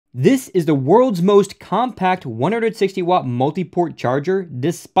This is the world's most compact 160 watt multi-port charger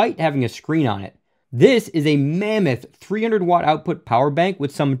despite having a screen on it. This is a mammoth 300 watt output power bank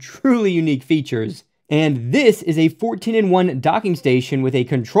with some truly unique features. And this is a 14-in-1 docking station with a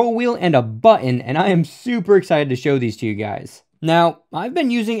control wheel and a button, and I am super excited to show these to you guys. Now, I've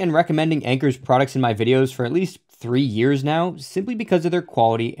been using and recommending Anker's products in my videos for at least 3 years now, simply because of their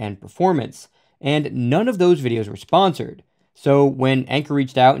quality and performance. And none of those videos were sponsored. So when Anker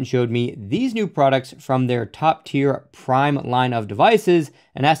reached out and showed me these new products from their top tier Prime line of devices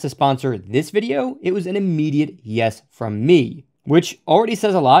and asked to sponsor this video, it was an immediate yes from me. Which already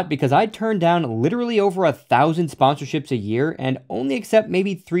says a lot because I turn down literally over 1,000 sponsorships a year and only accept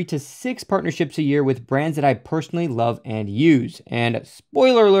maybe 3 to 6 partnerships a year with brands that I personally love and use. And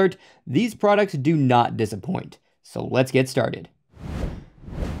spoiler alert, these products do not disappoint. So let's get started.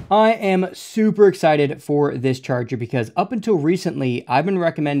 I am super excited for this charger because up until recently, I've been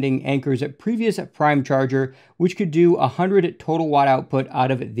recommending Anker's previous Prime charger, which could do 100 total watt output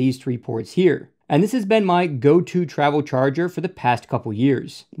out of these 3 ports here. And this has been my go-to travel charger for the past couple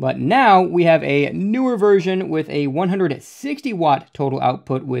years. But now we have a newer version with a 160 watt total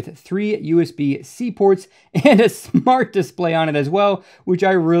output with 3 USB-C ports and a smart display on it as well, which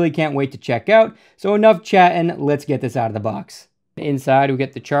I really can't wait to check out. So enough chatting, let's get this out of the box. Inside we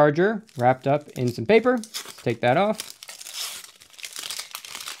get the charger wrapped up in some paper. Let's take that off.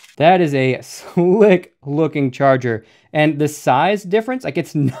 That is a slick looking charger. And the size difference, like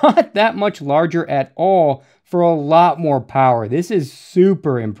it's not that much larger at all for a lot more power. This is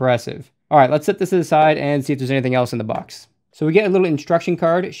super impressive. All right, let's set this aside and see if there's anything else in the box. So we get a little instruction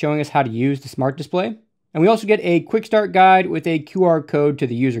card showing us how to use the smart display. And we also get a quick start guide with a QR code to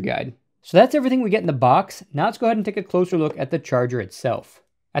the user guide. So that's everything we get in the box. Now let's go ahead and take a closer look at the charger itself.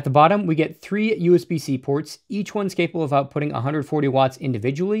 At the bottom, we get 3 USB-C ports. Each one's capable of outputting 140 watts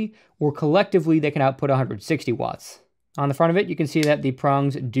individually, or collectively they can output 160 watts. On the front of it, you can see that the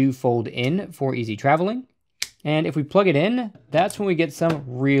prongs do fold in for easy traveling. And if we plug it in, that's when we get some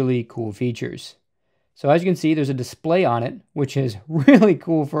really cool features. So as you can see, there's a display on it, which is really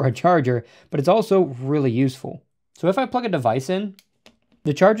cool for a charger, but it's also really useful. So if I plug a device in,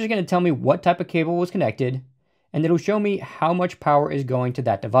 the charger is going to tell me what type of cable was connected, and it'll show me how much power is going to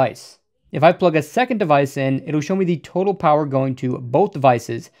that device. If I plug a second device in, it'll show me the total power going to both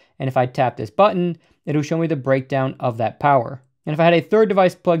devices, and if I tap this button, it'll show me the breakdown of that power. And if I had a third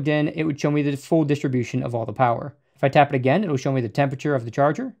device plugged in, it would show me the full distribution of all the power. If I tap it again, it'll show me the temperature of the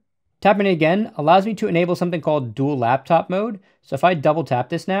charger. Tapping it again allows me to enable something called dual laptop mode. So if I double tap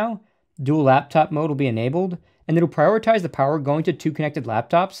this now, dual laptop mode will be enabled, and it'll prioritize the power going to 2 connected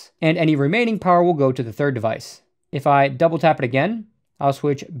laptops, and any remaining power will go to the third device. If I double tap it again, I'll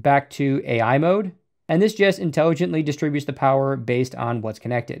switch back to AI mode, and this just intelligently distributes the power based on what's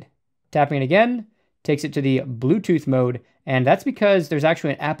connected. Tapping it again takes it to the Bluetooth mode, and that's because there's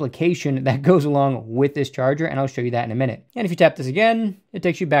actually an application that goes along with this charger, and I'll show you that in a minute. And if you tap this again, it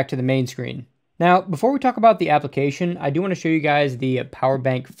takes you back to the main screen. Now, before we talk about the application, I do want to show you guys the power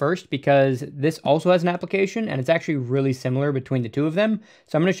bank first because this also has an application and it's actually really similar between the two of them.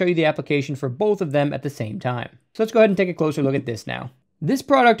 So I'm going to show you the application for both of them at the same time. So let's go ahead and take a closer look at this now. This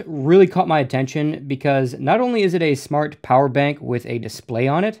product really caught my attention because not only is it a smart power bank with a display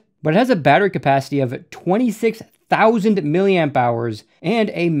on it, but it has a battery capacity of 26,000 milliamp hours and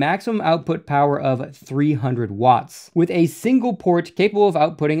a maximum output power of 300 watts, with a single port capable of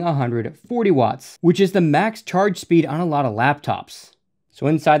outputting 140 watts, which is the max charge speed on a lot of laptops. So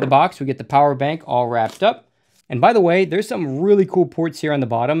inside the box, we get the power bank all wrapped up. And by the way, there's some really cool ports here on the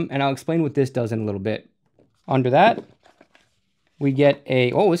bottom, and I'll explain what this does in a little bit. Under that, we get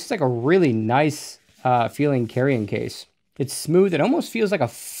a, oh, this is like a really nice feeling carrying case. It's smooth. It almost feels like a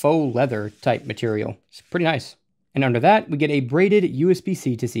faux leather type material. It's pretty nice. And under that, we get a braided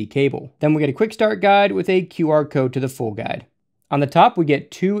USB-C to C cable. Then we get a quick start guide with a QR code to the full guide. On the top, we get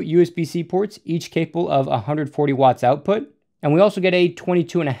 2 USB-C ports, each capable of 140 watts output. And we also get a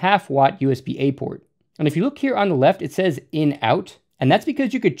 22.5 watt USB-A port. And if you look here on the left, it says in out. And that's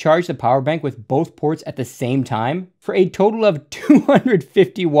because you could charge the power bank with both ports at the same time for a total of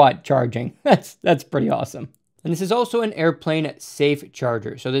 250 watt charging. That's pretty awesome. And this is also an airplane safe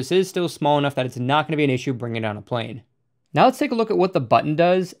charger. So this is still small enough that it's not going to be an issue bringing it on a plane. Now let's take a look at what the button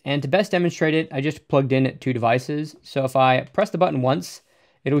does. And to best demonstrate it, I just plugged in 2 devices. So if I press the button once,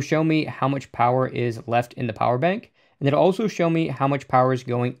 it'll show me how much power is left in the power bank. And it'll also show me how much power is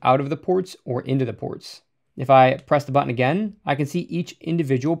going out of the ports or into the ports. If I press the button again, I can see each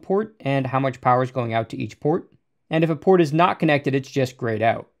individual port and how much power is going out to each port. And if a port is not connected, it's just grayed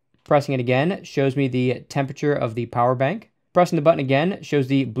out. Pressing it again shows me the temperature of the power bank. Pressing the button again shows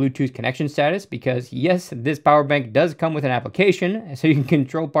the Bluetooth connection status because yes, this power bank does come with an application, so you can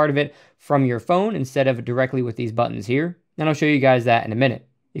control part of it from your phone instead of directly with these buttons here. And I'll show you guys that in a minute.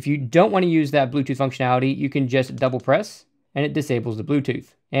 If you don't want to use that Bluetooth functionality, you can just double press and it disables the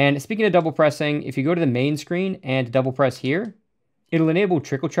Bluetooth. And speaking of double pressing, if you go to the main screen and double press here, it'll enable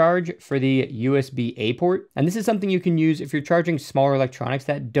trickle charge for the USB-A port. And this is something you can use if you're charging smaller electronics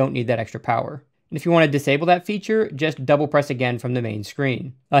that don't need that extra power. And if you want to disable that feature, just double press again from the main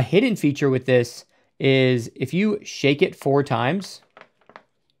screen. A hidden feature with this is if you shake it 4 times,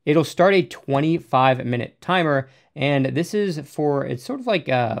 it'll start a 25-minute timer. And this is for, it's sort of like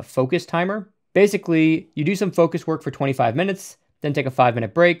a focus timer. Basically, you do some focus work for 25 minutes, then take a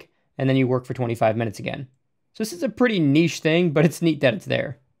 5-minute break, and then you work for 25 minutes again. So this is a pretty niche thing, but it's neat that it's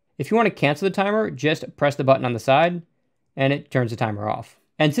there. If you want to cancel the timer, just press the button on the side, and it turns the timer off.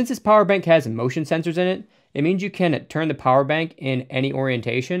 And since this power bank has motion sensors in it, it means you can turn the power bank in any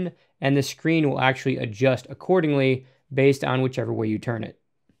orientation, and the screen will actually adjust accordingly based on whichever way you turn it.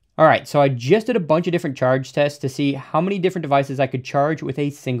 All right, so I just did a bunch of different charge tests to see how many different devices I could charge with a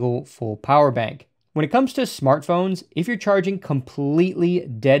single full power bank. When it comes to smartphones, if you're charging completely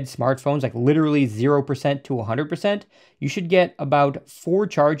dead smartphones, like literally 0% to 100%, you should get about 4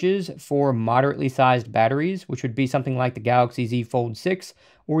 charges for moderately sized batteries, which would be something like the Galaxy Z Fold 6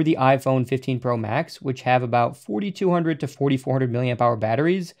 or the iPhone 15 Pro Max, which have about 4,200 to 4,400 milliamp hour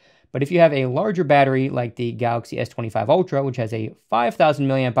batteries. But if you have a larger battery like the Galaxy S25 Ultra, which has a 5,000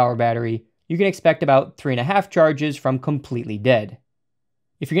 milliamp hour battery, you can expect about 3.5 charges from completely dead.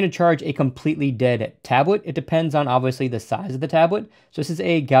 If you're going to charge a completely dead tablet, it depends on obviously the size of the tablet. So this is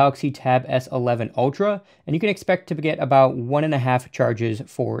a Galaxy Tab S11 Ultra, and you can expect to get about 1.5 charges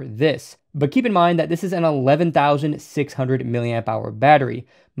for this. But keep in mind that this is an 11,600 milliamp hour battery.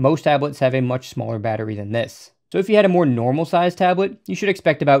 Most tablets have a much smaller battery than this. So if you had a more normal sized tablet, you should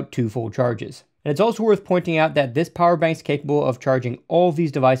expect about 2 full charges. And it's also worth pointing out that this power bank is capable of charging all of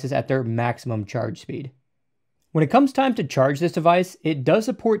these devices at their maximum charge speed. When it comes time to charge this device, it does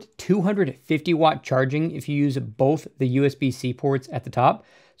support 250 watt charging if you use both the USB-C ports at the top.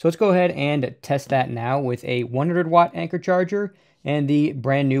 So let's go ahead and test that now with a 100 watt Anker charger and the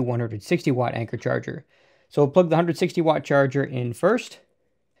brand new 160 watt Anker charger. So we'll plug the 160 watt charger in first,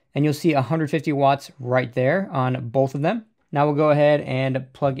 and you'll see 150 watts right there on both of them. Now we'll go ahead and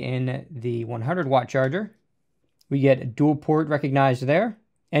plug in the 100 watt charger. We get dual port recognized there.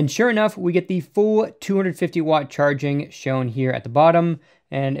 And sure enough, we get the full 250 watt charging shown here at the bottom.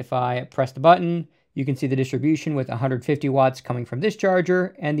 And if I press the button, you can see the distribution with 150 watts coming from this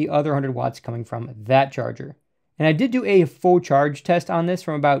charger and the other 100 watts coming from that charger. And I did do a full charge test on this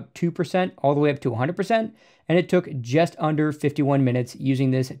from about 2% all the way up to 100%. And it took just under 51 minutes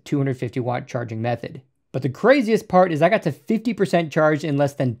using this 250 watt charging method. But the craziest part is I got to 50% charged in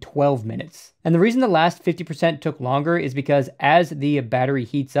less than 12 minutes. And the reason the last 50% took longer is because as the battery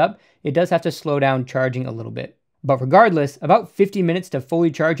heats up, it does have to slow down charging a little bit. But regardless, about 50 minutes to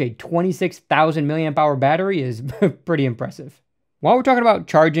fully charge a 26,000 milliamp hour battery is pretty impressive. While we're talking about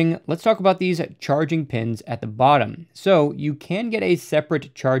charging, let's talk about these charging pins at the bottom. So you can get a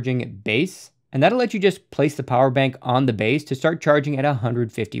separate charging base, and that'll let you just place the power bank on the base to start charging at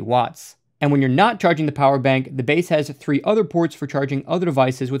 150 watts. And when you're not charging the power bank, the base has 3 other ports for charging other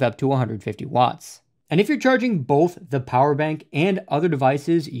devices with up to 150 watts. And if you're charging both the power bank and other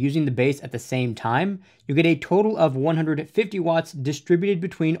devices using the base at the same time, you get a total of 150 watts distributed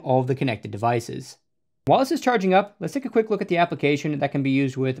between all of the connected devices. While this is charging up, let's take a quick look at the application that can be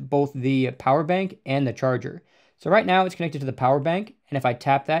used with both the power bank and the charger. So right now it's connected to the power bank, and if I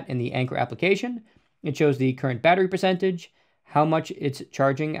tap that in the Anker application, it shows the current battery percentage, how much it's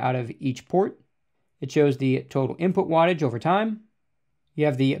charging out of each port. It shows the total input wattage over time. You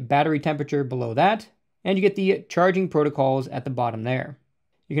have the battery temperature below that, and you get the charging protocols at the bottom there.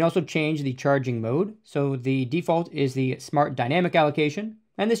 You can also change the charging mode. So the default is the smart dynamic allocation,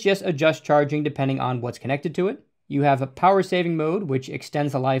 and this just adjusts charging depending on what's connected to it. You have a power saving mode, which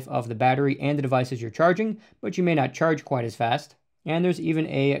extends the life of the battery and the devices you're charging, but you may not charge quite as fast. And there's even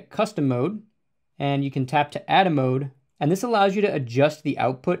a custom mode, and you can tap to add a mode, and this allows you to adjust the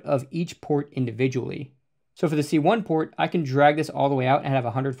output of each port individually. So for the C1 port, I can drag this all the way out and have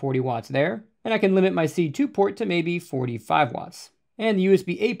 140 watts there, and I can limit my C2 port to maybe 45 watts. And the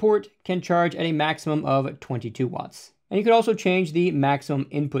USB-A port can charge at a maximum of 22 watts. And you could also change the maximum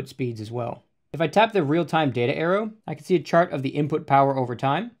input speeds as well. If I tap the real-time data arrow, I can see a chart of the input power over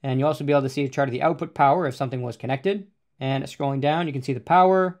time, and you'll also be able to see a chart of the output power if something was connected. And scrolling down, you can see the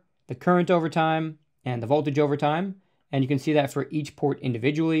power, the current over time, and the voltage over time. And you can see that for each port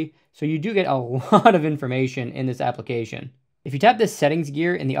individually. So you do get a lot of information in this application. If you tap this settings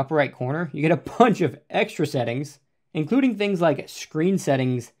gear in the upper right corner, you get a bunch of extra settings, including things like screen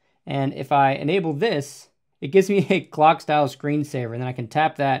settings. And if I enable this, it gives me a clock style screensaver, and then I can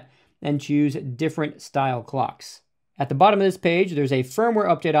tap that and choose different style clocks. At the bottom of this page, there's a firmware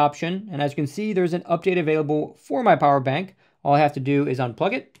update option, and as you can see, there's an update available for my power bank. All I have to do is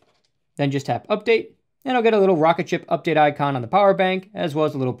unplug it, then just tap update, and I'll get a little rocket ship update icon on the power bank, as well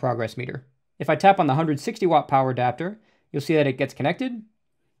as a little progress meter. If I tap on the 160 watt power adapter, you'll see that it gets connected,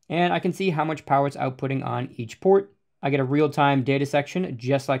 and I can see how much power it's outputting on each port. I get a real-time data section,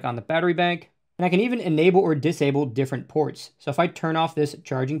 just like on the battery bank, and I can even enable or disable different ports. So if I turn off this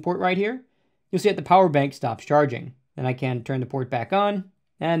charging port right here, you'll see that the power bank stops charging. Then I can turn the port back on,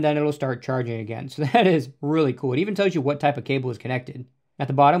 and then it'll start charging again. So that is really cool. It even tells you what type of cable is connected. At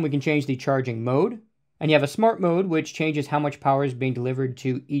the bottom, we can change the charging mode, and you have a smart mode, which changes how much power is being delivered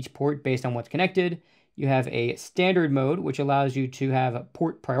to each port based on what's connected. You have a standard mode, which allows you to have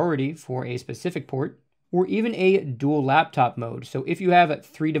port priority for a specific port, or even a dual laptop mode. So if you have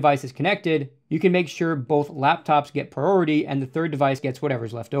 3 devices connected, you can make sure both laptops get priority and the third device gets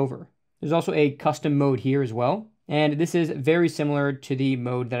whatever's left over. There's also a custom mode here as well. And this is very similar to the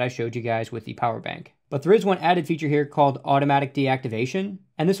mode that I showed you guys with the power bank. But there is one added feature here called automatic deactivation,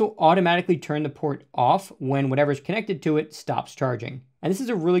 and this will automatically turn the port off when whatever's connected to it stops charging. And this is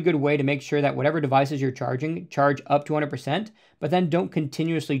a really good way to make sure that whatever devices you're charging charge up to 100%, but then don't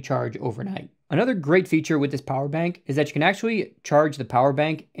continuously charge overnight. Another great feature with this power bank is that you can actually charge the power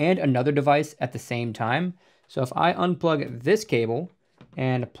bank and another device at the same time. So if I unplug this cable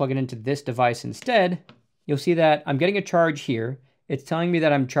and plug it into this device instead, you'll see that I'm getting a charge here. It's telling me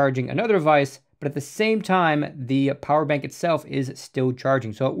that I'm charging another device, but at the same time, the power bank itself is still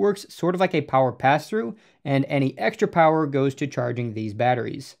charging. So it works sort of like a power pass-through, and any extra power goes to charging these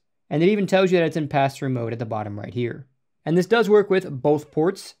batteries. And it even tells you that it's in pass-through mode at the bottom right here. And this does work with both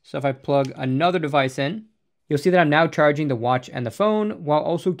ports. So if I plug another device in, you'll see that I'm now charging the watch and the phone while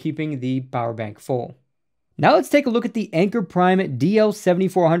also keeping the power bank full. Now let's take a look at the Anker Prime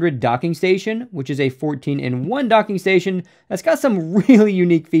DL7400 docking station, which is a 14-in-1 docking station that's got some really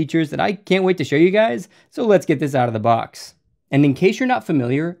unique features that I can't wait to show you guys, so let's get this out of the box. And in case you're not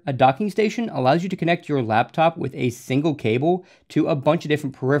familiar, a docking station allows you to connect your laptop with a single cable to a bunch of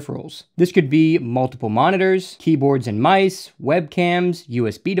different peripherals. This could be multiple monitors, keyboards and mice, webcams,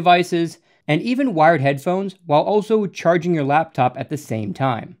 USB devices, and even wired headphones, while also charging your laptop at the same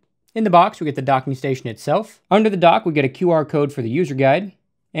time. In the box, we get the docking station itself. Under the dock, we get a QR code for the user guide,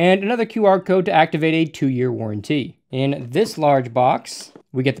 and another QR code to activate a 2-year warranty. In this large box,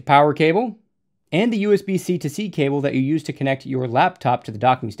 we get the power cable, and the USB-C to C cable that you use to connect your laptop to the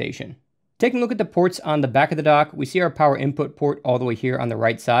docking station. Taking a look at the ports on the back of the dock, we see our power input port all the way here on the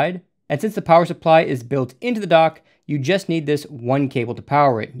right side. And since the power supply is built into the dock, you just need this one cable to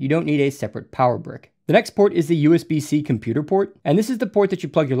power it. You don't need a separate power brick. The next port is the USB-C computer port, and this is the port that you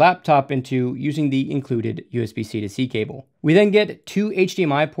plug your laptop into using the included USB-C to C cable. We then get 2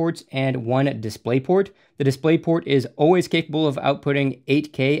 HDMI ports and 1 display port. The display port is always capable of outputting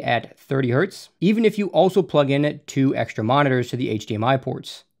 8K at 30 Hz, even if you also plug in 2 extra monitors to the HDMI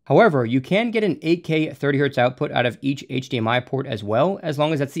ports. However, you can get an 8K 30 Hz output out of each HDMI port as well, as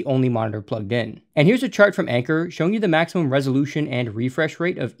long as that's the only monitor plugged in. And here's a chart from Anker showing you the maximum resolution and refresh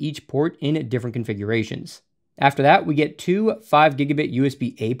rate of each port in different configurations. After that, we get 2 5 gigabit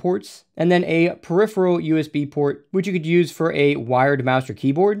USB-A ports, and then a peripheral USB port, which you could use for a wired mouse or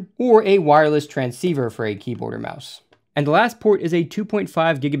keyboard, or a wireless transceiver for a keyboard or mouse. And the last port is a 2.5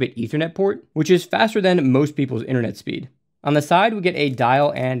 gigabit Ethernet port, which is faster than most people's internet speed. On the side, we get a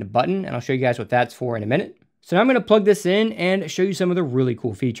dial and button, and I'll show you guys what that's for in a minute. So now I'm going to plug this in and show you some of the really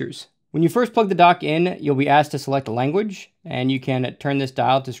cool features. When you first plug the dock in, you'll be asked to select a language, and you can turn this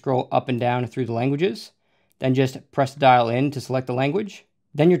dial to scroll up and down through the languages. Then just press the dial in to select the language.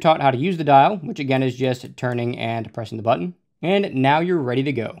 Then you're taught how to use the dial, which again is just turning and pressing the button. And now you're ready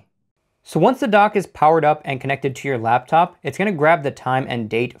to go. So once the dock is powered up and connected to your laptop, it's going to grab the time and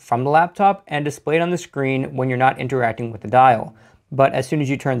date from the laptop and display it on the screen when you're not interacting with the dial. But as soon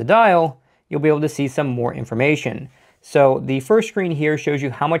as you turn the dial, you'll be able to see some more information. So the first screen here shows you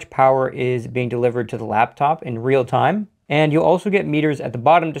how much power is being delivered to the laptop in real time. And you'll also get meters at the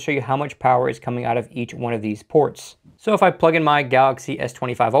bottom to show you how much power is coming out of each one of these ports. So if I plug in my Galaxy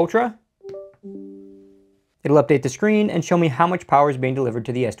S25 Ultra, it'll update the screen and show me how much power is being delivered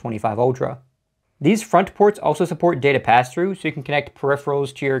to the S25 Ultra. These front ports also support data pass-through, so you can connect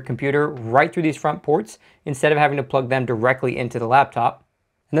peripherals to your computer right through these front ports instead of having to plug them directly into the laptop.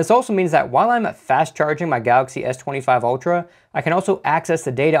 And this also means that while I'm fast charging my Galaxy S25 Ultra, I can also access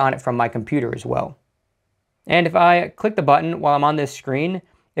the data on it from my computer as well. And if I click the button while I'm on this screen,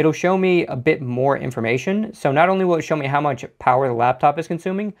 it'll show me a bit more information. So not only will it show me how much power the laptop is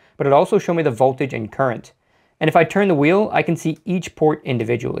consuming, but it'll also show me the voltage and current. And if I turn the wheel, I can see each port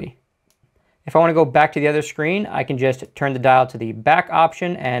individually. If I want to go back to the other screen, I can just turn the dial to the back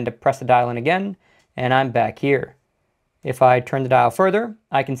option and press the dial in again, and I'm back here. If I turn the dial further,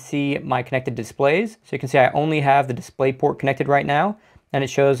 I can see my connected displays. So you can see I only have the display port connected right now, and it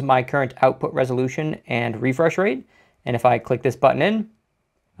shows my current output resolution and refresh rate. And if I click this button in,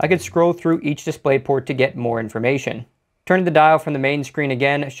 I could scroll through each display port to get more information. Turning the dial from the main screen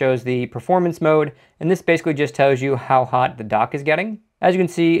again shows the performance mode, and this basically just tells you how hot the dock is getting. As you can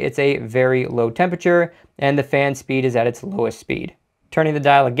see, it's a very low temperature, and the fan speed is at its lowest speed. Turning the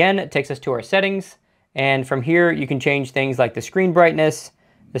dial again, it takes us to our settings, and from here you can change things like the screen brightness,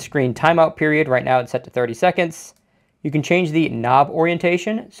 the screen timeout period. Right now it's set to 30 seconds. You can change the knob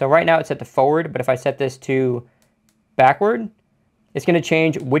orientation. So right now it's set to forward, but if I set this to backward, it's going to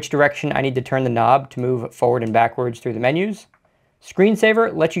change which direction I need to turn the knob to move forward and backwards through the menus.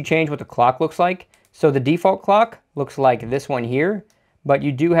 Screensaver lets you change what the clock looks like. So the default clock looks like this one here, but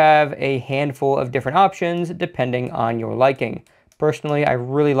you do have a handful of different options depending on your liking. Personally, I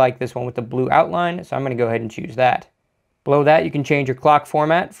really like this one with the blue outline, so I'm going to go ahead and choose that. Below that, you can change your clock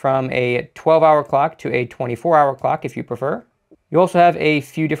format from a 12-hour clock to a 24-hour clock if you prefer. You also have a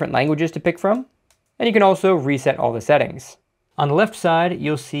few different languages to pick from, and you can also reset all the settings. On the left side,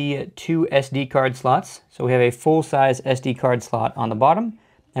 you'll see 2 SD card slots. So we have a full-size SD card slot on the bottom,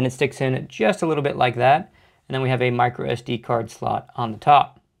 and it sticks in just a little bit like that. And then we have a micro SD card slot on the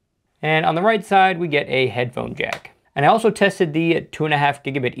top. And on the right side, we get a headphone jack. And I also tested the 2.5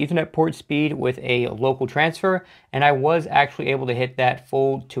 gigabit Ethernet port speed with a local transfer, and I was actually able to hit that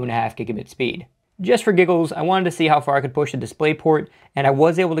full 2.5 gigabit speed. Just for giggles, I wanted to see how far I could push the display port, and I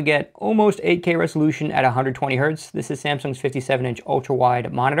was able to get almost 8K resolution at 120 Hz. This is Samsung's 57-inch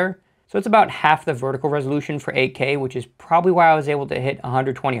ultra-wide monitor. So it's about half the vertical resolution for 8K, which is probably why I was able to hit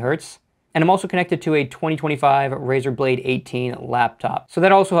 120 Hz. And I'm also connected to a 2025 Razer Blade 18 laptop. So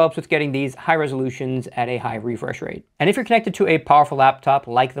that also helps with getting these high resolutions at a high refresh rate. And if you're connected to a powerful laptop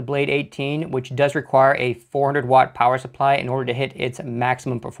like the Blade 18, which does require a 400 watt power supply in order to hit its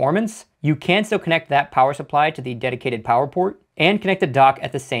maximum performance, you can still connect that power supply to the dedicated power port and connect the dock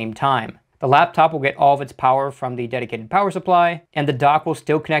at the same time. The laptop will get all of its power from the dedicated power supply, and the dock will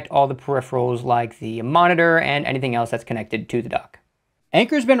still connect all the peripherals like the monitor and anything else that's connected to the dock.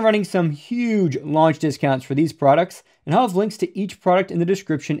 Anker's been running some huge launch discounts for these products, and I'll have links to each product in the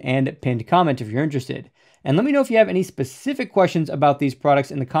description and pinned comment if you're interested. And let me know if you have any specific questions about these products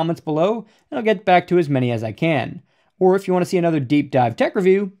in the comments below, and I'll get back to as many as I can. Or if you want to see another deep dive tech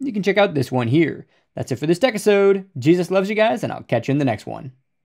review, you can check out this one here. That's it for this tech episode. Jesus loves you guys, and I'll catch you in the next one.